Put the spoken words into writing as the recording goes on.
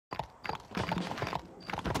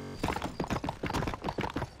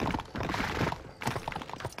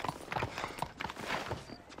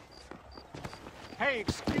may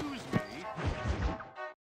excuse me.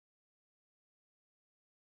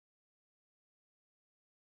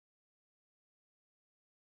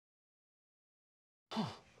 Oh,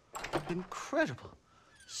 incredible.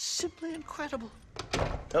 Simply incredible.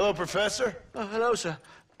 Hello, Professor. Oh, hello, sir.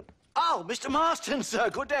 Oh, Mr. Marston, sir.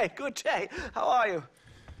 Good day, good day. How are you?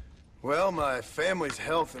 Well, my family's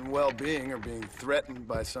health and well-being are being threatened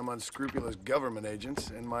by some unscrupulous government agents,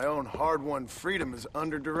 and my own hard-won freedom is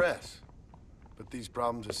under duress. But these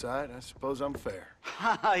problems aside, I suppose I'm fair.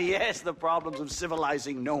 Yes, the problems of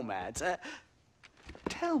civilizing nomads.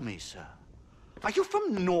 Tell me, sir, are you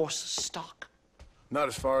from Norse stock? Not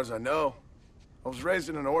as far as I know. I was raised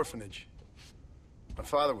in an orphanage. My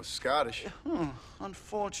father was Scottish.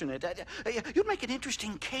 Unfortunate. You'd make an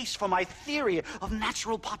interesting case for my theory of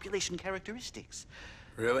natural population characteristics.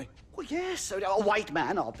 Really? Well, yes, a white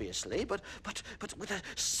man, obviously, but with a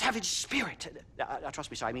savage spirit.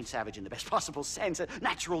 Trust me, sir, I mean savage in the best possible sense.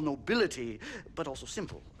 Natural nobility, but also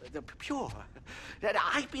simple, pure.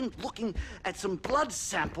 I've been looking at some blood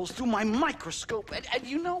samples through my microscope, and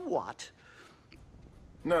you know what?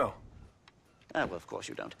 No. Well, of course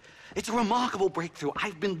you don't. It's a remarkable breakthrough.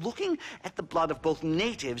 I've been looking at the blood of both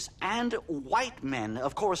natives and white men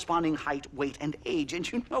of corresponding height, weight, and age, and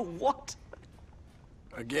you know what?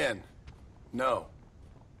 Again, no.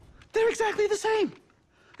 They're exactly the same.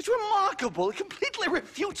 It's remarkable. It completely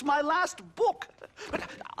refutes my last book. But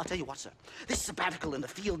I'll tell you what, sir. This sabbatical in the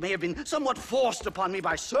field may have been somewhat forced upon me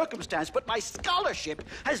by circumstance, but my scholarship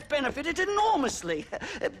has benefited enormously.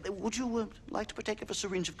 Would you like to partake of a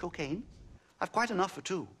syringe of cocaine? I've quite enough for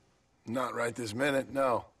two. Not right this minute,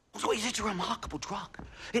 no. So it's a remarkable drug.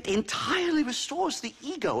 It entirely restores the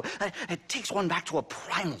ego. It takes one back to a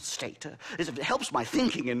primal state. It helps my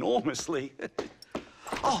thinking enormously.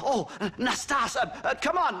 Nastas,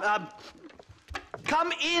 come on.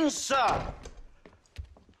 Come in, sir.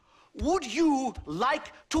 Would you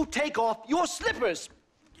like to take off your slippers?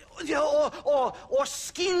 Or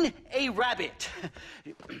skin a rabbit?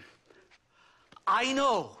 I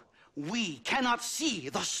know we cannot see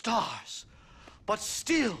the stars, but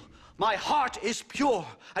still my heart is pure,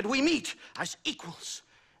 and we meet as equals.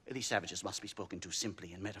 These savages must be spoken to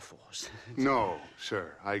simply in metaphors. No,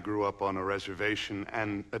 sir. I grew up on a reservation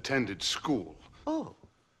and attended school. Oh,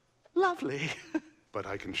 lovely. But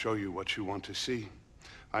I can show you what you want to see.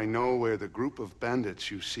 I know where the group of bandits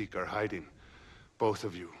you seek are hiding. Both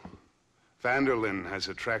of you. Vanderlyn has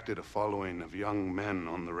attracted a following of young men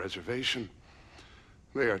on the reservation.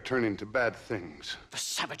 They are turning to bad things. The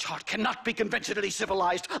savage heart cannot be conventionally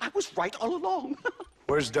civilized. I was right all along.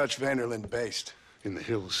 Where's Dutch Vanderlyn based? In the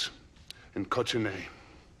hills, in Cochene.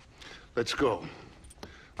 Let's go.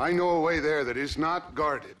 I know a way there that is not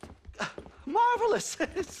guarded. Marvelous.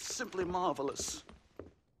 It's simply marvelous.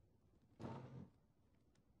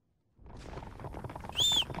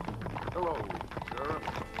 Hello, sir.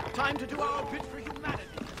 Time to do our bit for humanity,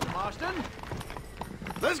 Mr. Marston.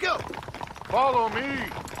 Let's go! Follow me.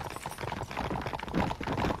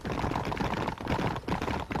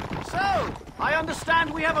 So, I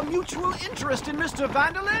understand we have a mutual interest in Mr.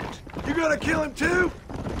 Vanderlyn? You gonna kill him too?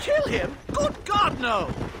 Kill him? Good God, no!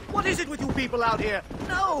 What is it with you people out here?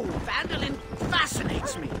 No, Vanderlyn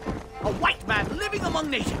fascinates me. A white man living among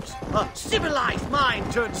natives. A civilized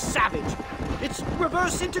mind turned savage. It's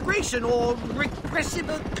reverse integration or regressive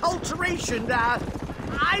acculturation.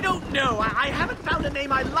 I don't know. I haven't found a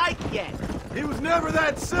name I like yet. He was never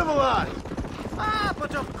that civilized.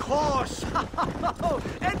 But of course.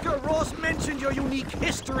 Edgar Ross mentioned your unique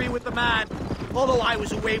history with the man. Although I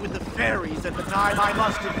was away with the fairies at the time, I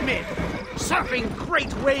must admit. Surfing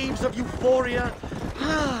great waves of euphoria.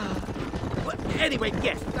 But anyway,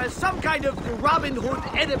 yes, some kind of Robin Hood,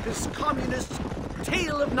 Oedipus, communist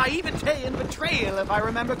tale of naivete and betrayal, if I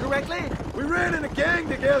remember correctly. We ran in a gang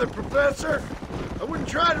together, Professor. I wouldn't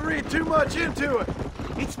try to read too much into it.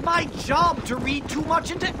 It's my job to read too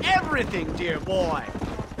much into everything, dear boy.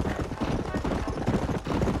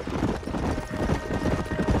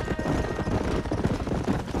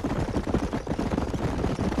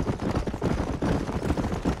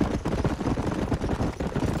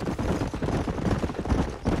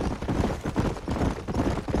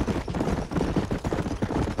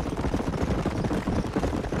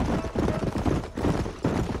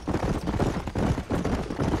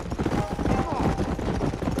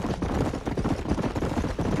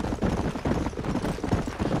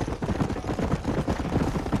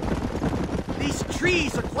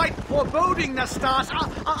 Trees are quite foreboding, Nastas.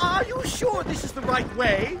 Are you sure this is the right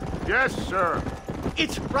way? Yes, sir.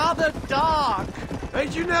 It's rather dark.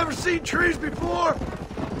 Ain't you never seen trees before?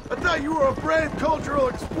 I thought you were a brave cultural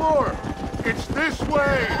explorer. It's this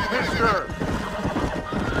way, mister!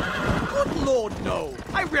 Good Lord, no.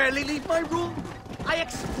 I rarely leave my room. I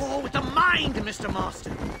explore with the mind, Mr.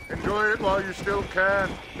 Marston. Enjoy it while you still can.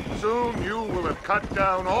 Soon you will have cut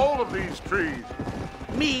down all of these trees.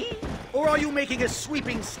 Me? Or are you making a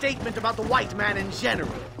sweeping statement about the white man in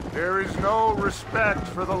general? There is no respect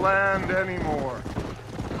for the land anymore.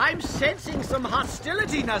 I'm sensing some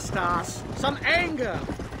hostility, Nastas. Some anger.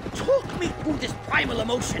 Talk me through this primal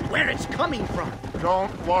emotion, where it's coming from.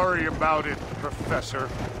 Don't worry about it, Professor.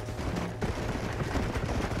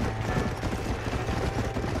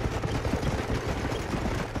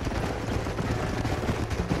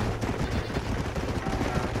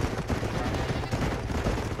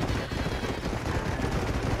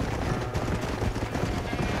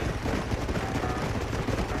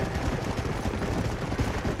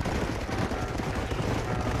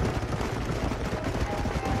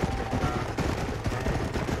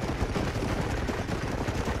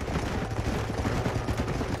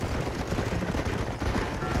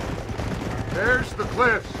 There's the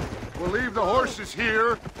cliffs. We'll leave the horses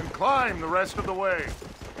here and climb the rest of the way.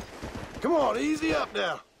 Come on, easy up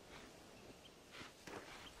now.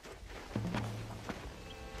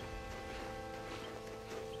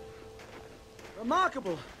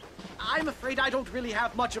 Remarkable. I'm afraid I don't really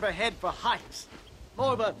have much of a head for heights.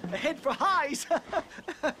 More of a head for highs.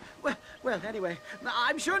 well, anyway,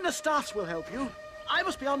 I'm sure Nastas will help you. I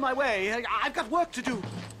must be on my way. I've got work to do.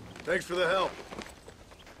 Thanks for the help.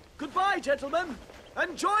 Goodbye, gentlemen.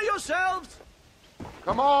 Enjoy yourselves.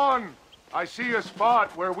 Come on! I see a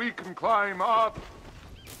spot where we can climb up.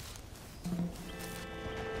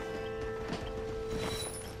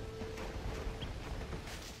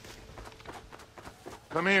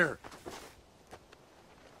 Come here.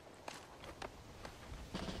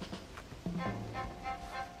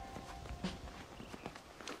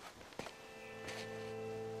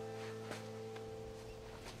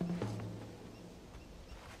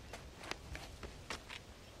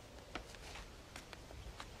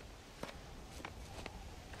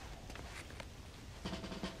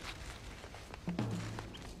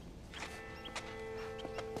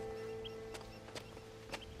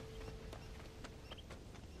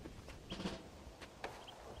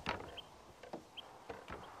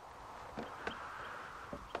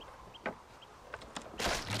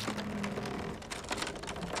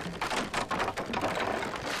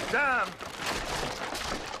 Damn!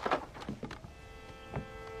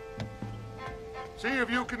 See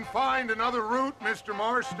if you can find another route, Mr.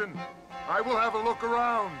 Marston. I will have a look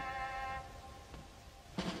around.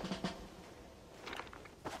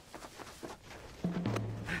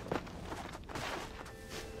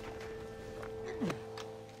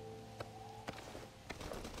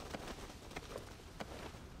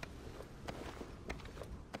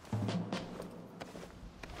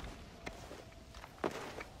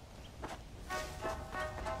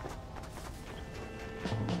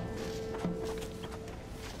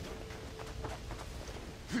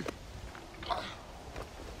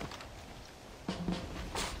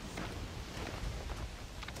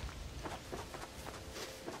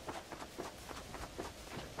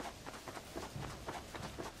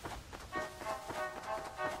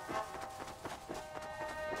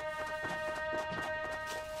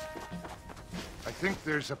 I think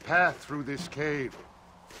there's a path through this cave.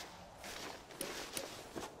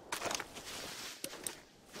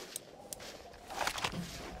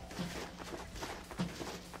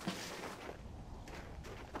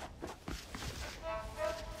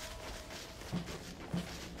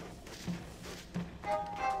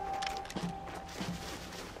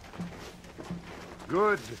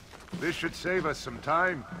 Good. This should save us some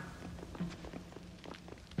time.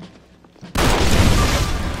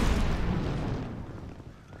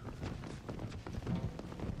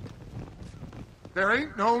 There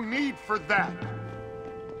ain't no need for that.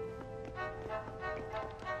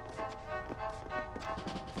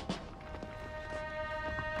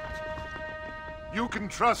 You can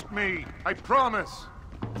trust me, I promise.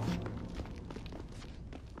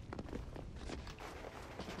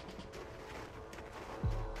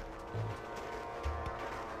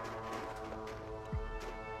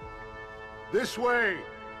 This way.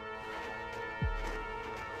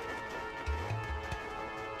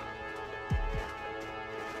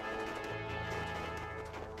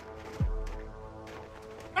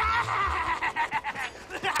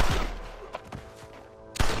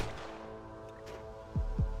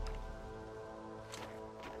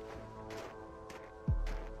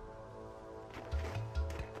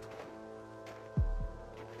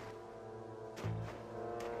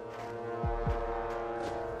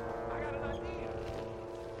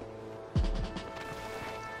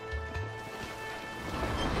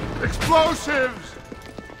 Explosives!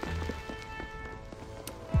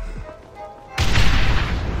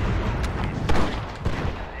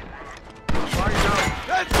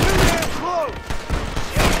 That's too damn close!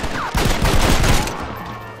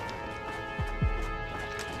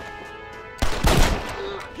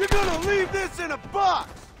 You're gonna leave this in a box!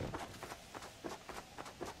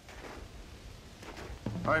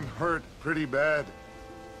 I'm hurt pretty bad.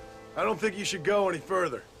 I don't think you should go any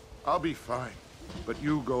further. I'll be fine. But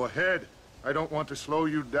you go ahead. I don't want to slow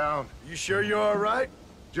you down. You sure you're all right?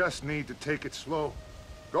 Just need to take it slow.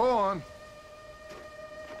 Go on.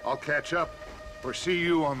 I'll catch up, or see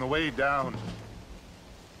you on the way down.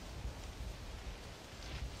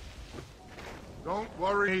 Don't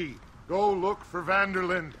worry. Go look for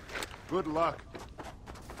Vanderlyn. Good luck.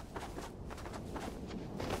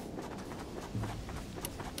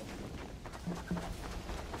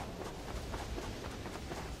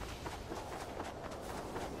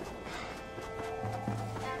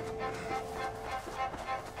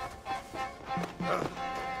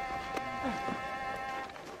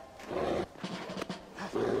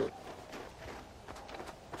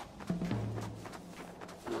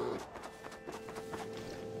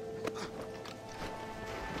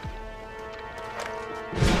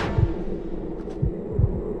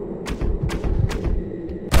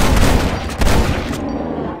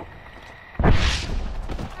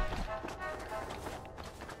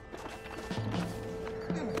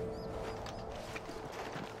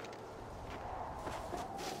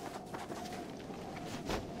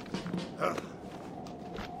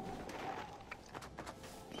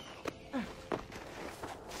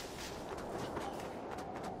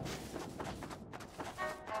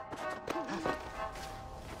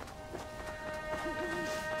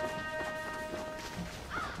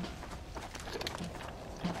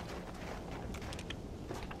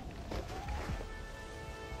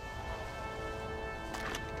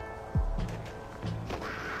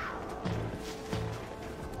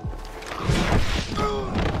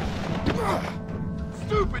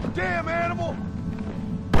 Stupid damn animal!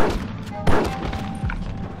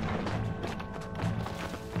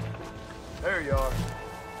 There you are.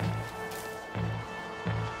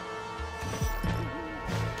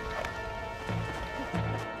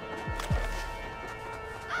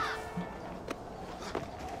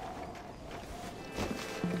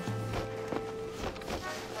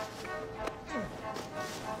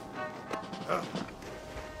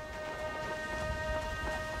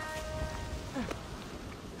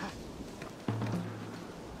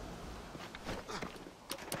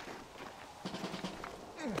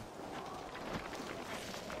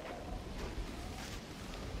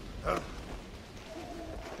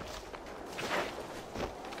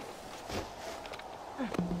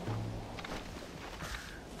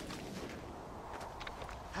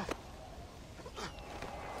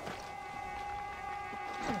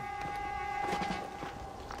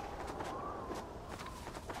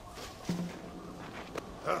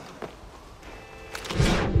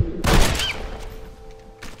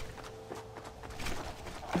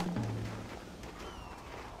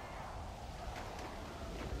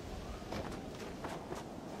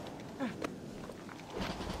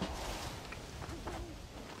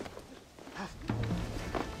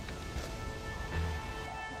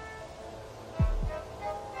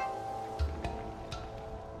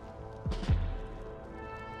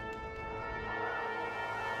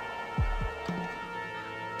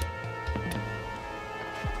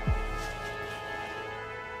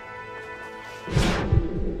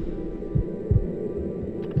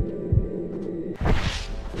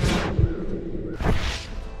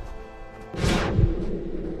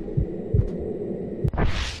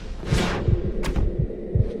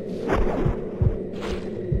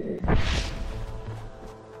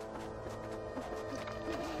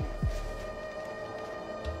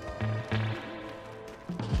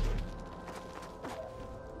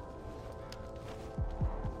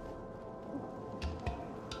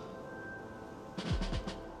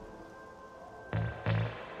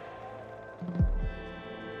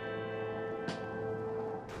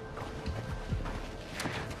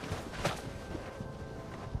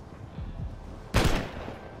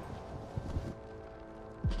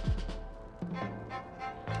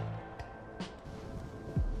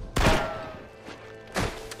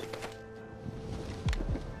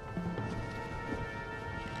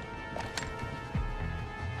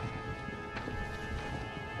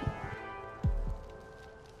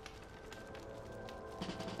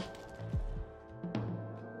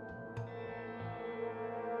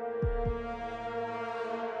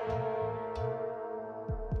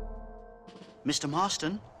 Mr.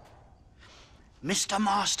 Marston, Mr.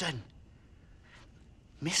 Marston.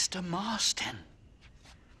 Mr. Marston.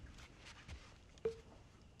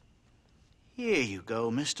 Here you go,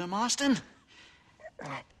 Mr. Marston.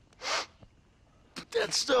 Put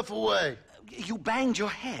that stuff away. You banged your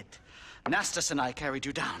head. Nastas and I carried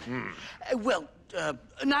you down.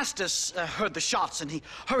 Nastas heard the shots and he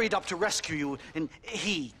hurried up to rescue you, and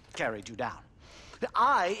he carried you down.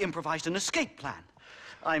 I improvised an escape plan.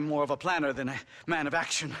 I'm more of a planner than a man of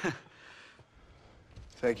action.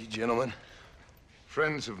 Thank you, gentlemen.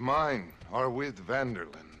 Friends of mine are with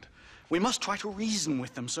Vanderland. We must try to reason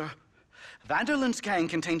with them, sir. Vanderland's gang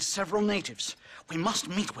contains several natives. We must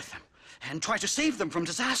meet with them and try to save them from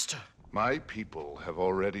disaster. My people have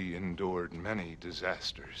already endured many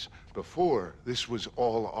disasters. Before, this was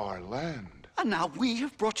all our land. And now we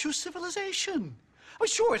have brought you civilization. Well,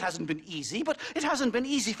 sure, it hasn't been easy, but it hasn't been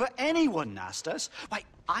easy for anyone, Nastas. Why,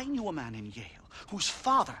 I knew a man in Yale whose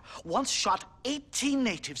father once shot 18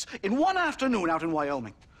 natives in one afternoon out in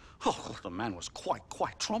Wyoming. Oh, the man was quite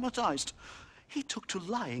traumatized. He took to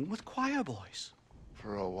lying with choir boys.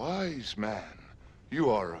 For a wise man, you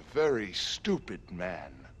are a very stupid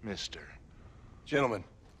man, mister. Gentlemen,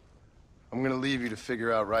 I'm gonna leave you to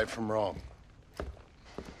figure out right from wrong.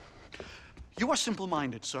 You are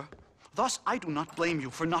simple-minded, sir. Thus, I do not blame you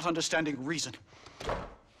for not understanding reason.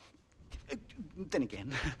 Then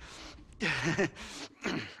again... I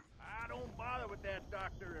don't bother with that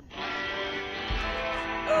doctor.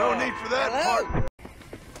 No need for that, partner.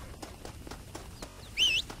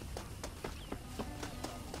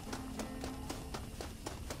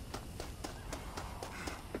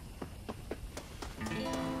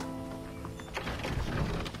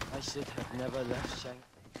 I should have never left Shanghai.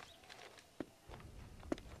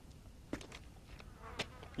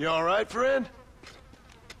 You all right, friend?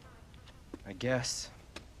 I guess.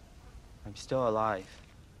 I'm still alive.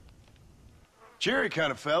 Cheery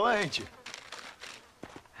kind of fella, ain't you?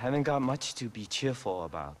 Haven't got much to be cheerful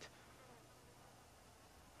about.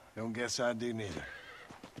 Don't guess I do neither.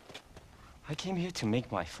 I came here to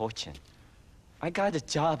make my fortune. I got a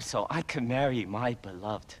job so I could marry my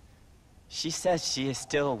beloved. She says she is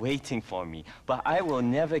still waiting for me, but I will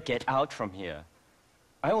never get out from here.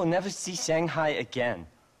 I will never see Shanghai again.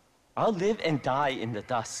 I'll live and die in the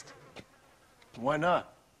dust. Why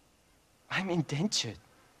not? I'm indentured.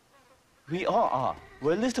 We all are.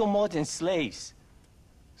 We're little more than slaves.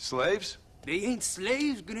 Slaves? They ain't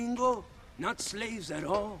slaves, gringo. Not slaves at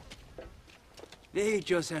all. They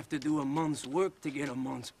just have to do a month's work to get a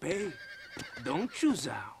month's pay. Don't you,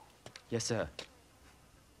 Zhao? Yes, sir.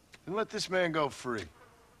 Then let this man go free.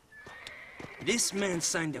 This man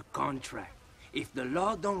signed a contract. If the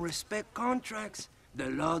law don't respect contracts, the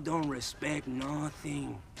law don't respect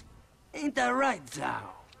nothing. Ain't that right,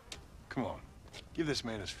 Zhao? Come on, give this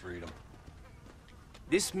man his freedom.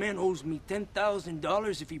 This man owes me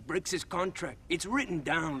 $10,000 if he breaks his contract. It's written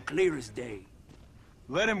down clear as day.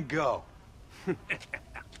 Let him go.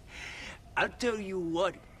 I'll tell you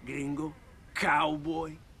what, gringo,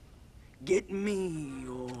 cowboy. Get me,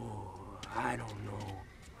 I don't know.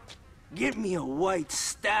 Get me a white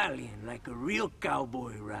stallion like a real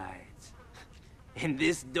cowboy rides. And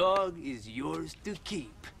this dog is yours to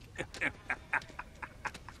keep.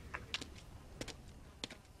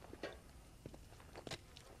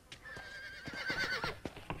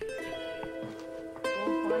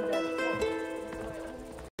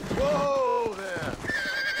 Whoa there!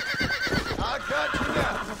 I got you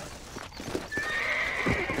now.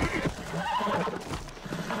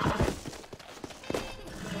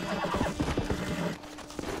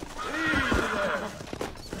 Easy there.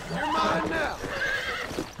 You're mine now.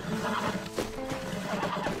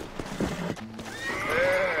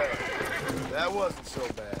 Yeah, that wasn't so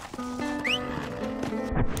bad.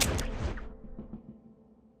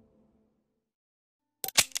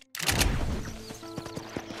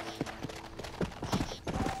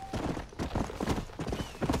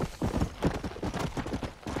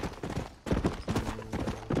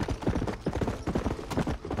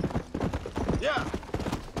 Yeah.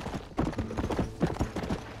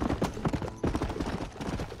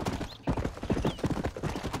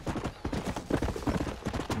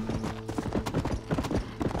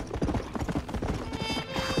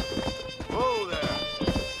 Whoa there.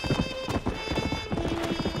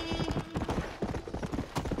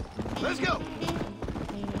 Let's go.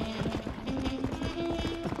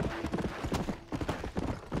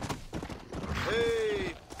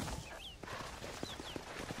 Hey.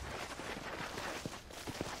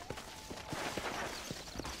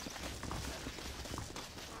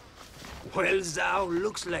 Well, Zhao,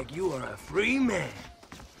 looks like you are a free man.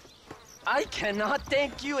 I cannot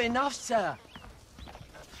thank you enough, sir.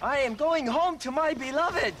 I am going home to my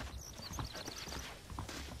beloved.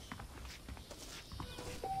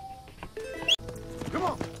 Come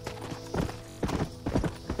on.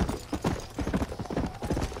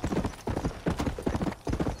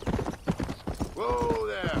 Whoa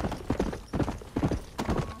there.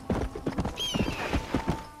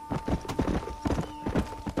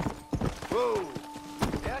 Whoa.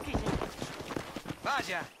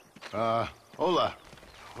 Vaya. Hola.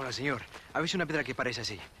 Hola, señor. ¿Ha visto una piedra que parece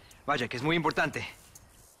así? Vaya, que es muy importante.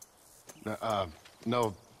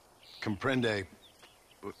 No, comprende.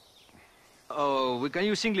 Oh, we can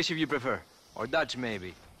use English if you prefer. Or Dutch,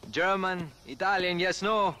 maybe. German, Italian, yes,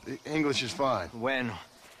 no? English is fine. Bueno,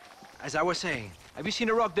 as I was saying, have you seen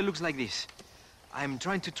a rock that looks like this? I'm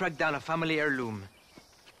trying to track down a family heirloom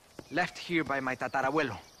left here by my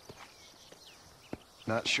tatarabuelo.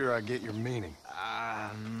 Not sure I get your meaning.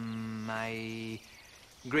 My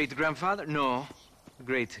great-grandfather? No,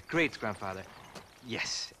 great-great-grandfather.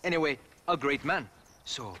 Yes, anyway, a great man.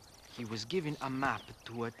 So, he was given a map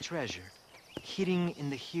to a treasure hidden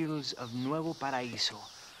in the hills of Nuevo Paraíso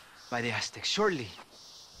by the Aztecs shortly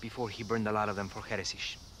before he burned a lot of them for heresy.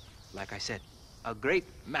 Like I said, a great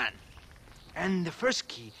man. And the first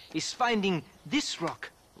key is finding this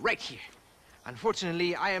rock right here.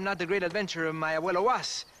 Unfortunately, I am not the great adventurer my abuelo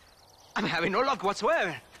was. I'm having no luck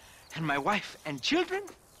whatsoever. And my wife and children,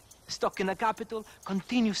 stuck in the capital,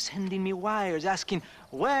 continue sending me wires asking,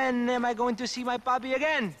 when am I going to see my papi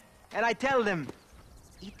again? And I tell them,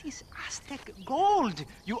 it is Aztec gold,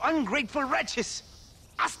 you ungrateful wretches!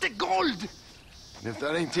 Aztec gold! And if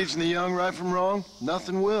that ain't teaching the young right from wrong,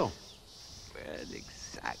 nothing will. Well,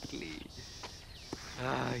 exactly.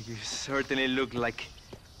 You certainly look like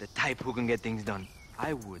the type who can get things done.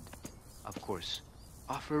 I would, of course,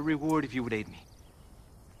 offer a reward if you would aid me.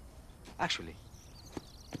 Actually,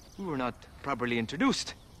 we were not properly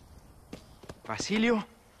introduced. Basilio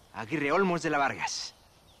Aguirre Olmos de la Vargas.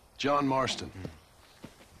 John Marston.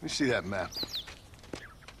 Let me see that map.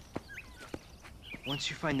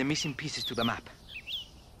 Once you find the missing pieces to the map,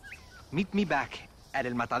 meet me back at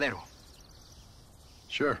El Matadero.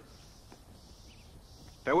 Sure.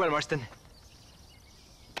 Farewell, Marston.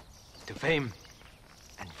 To fame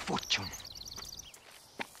and fortune.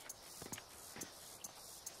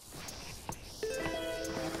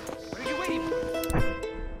 What are you waiting for?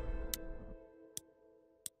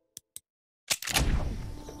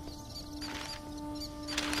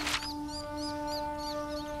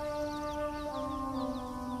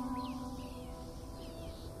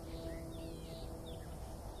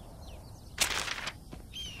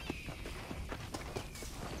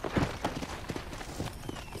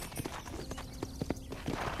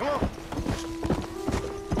 Come on.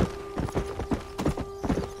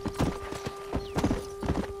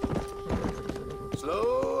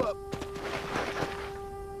 Slow up.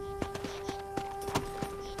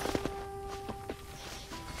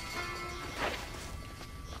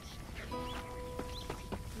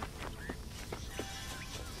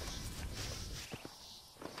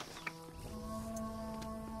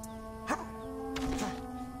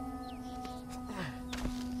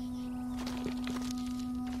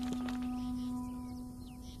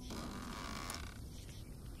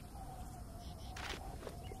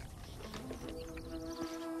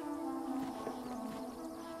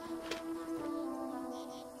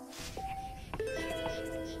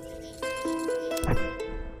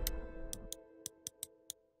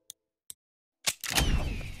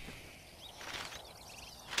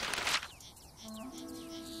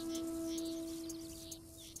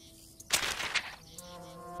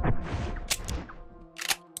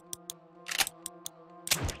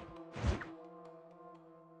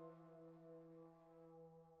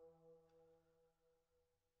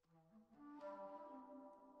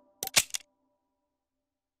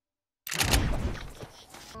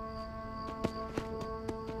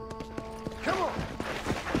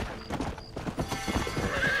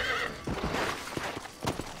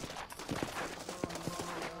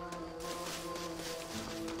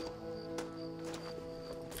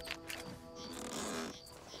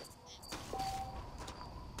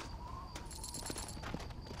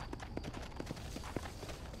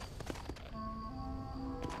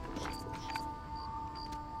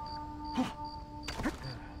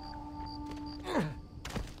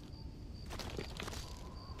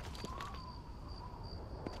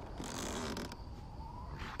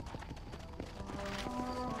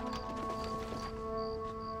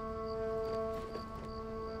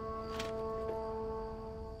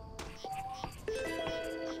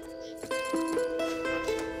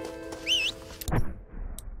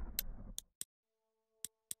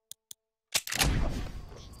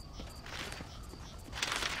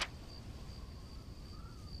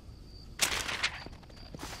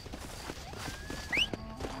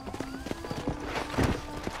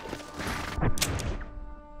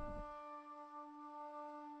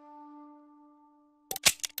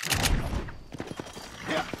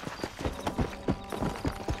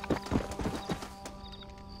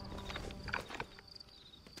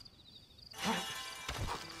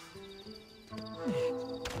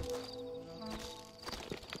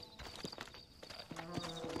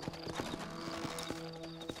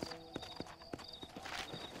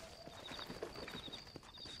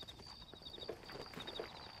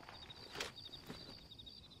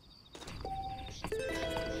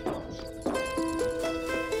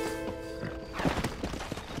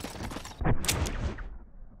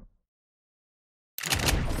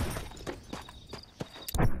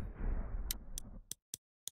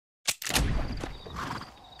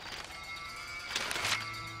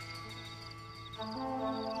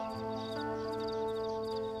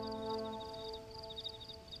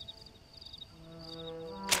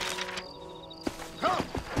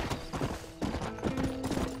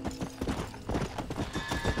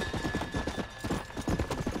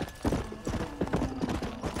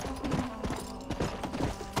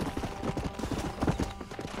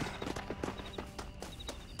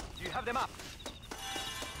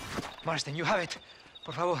 Marston, you have it.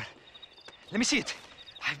 Por favor. Let me see it.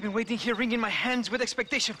 I've been waiting here, wringing my hands with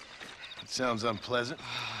expectation. It sounds unpleasant.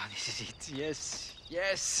 Ah, this is it. Yes,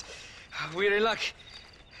 yes. We're in luck.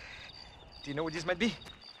 Do you know what this might be?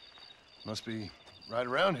 Must be right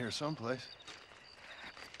around here someplace.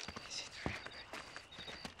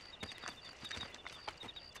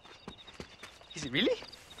 Is it really?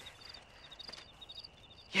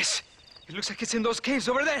 Yes. It looks like it's in those caves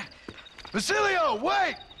over there. Basilio,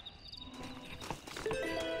 wait!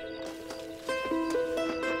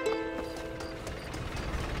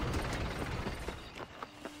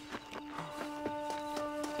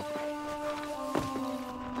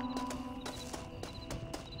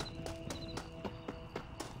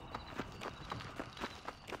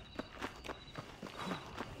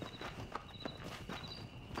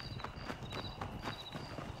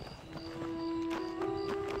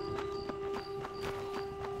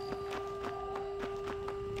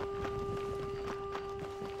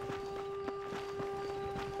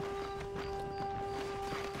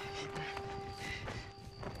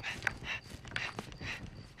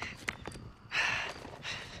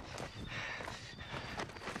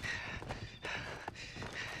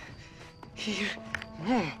 Here?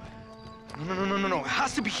 No. No. It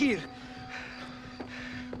has to be here.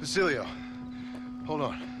 Basilio, hold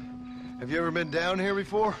on. Have you ever been down here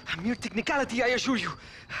before? A mere technicality, I assure you.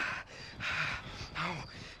 Now,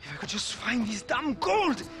 if I could just find this damn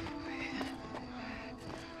gold!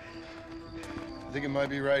 I think it might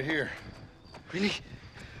be right here. Really?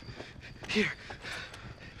 Here.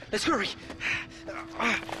 Let's hurry.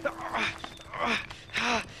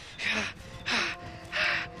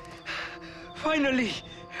 Finally!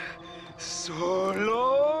 So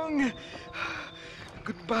long!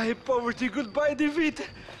 Goodbye, poverty. Goodbye, defeat.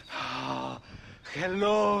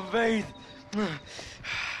 Hello, faith.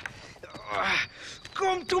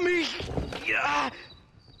 Come to me!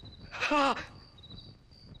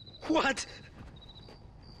 What?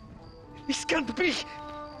 This can't be!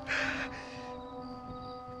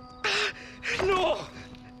 No!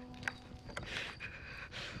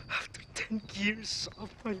 After 10 years of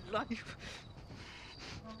my life,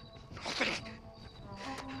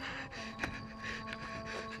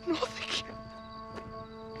 nothing.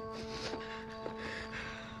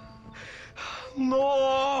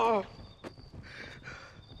 No!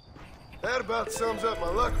 That about sums up my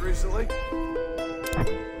luck recently.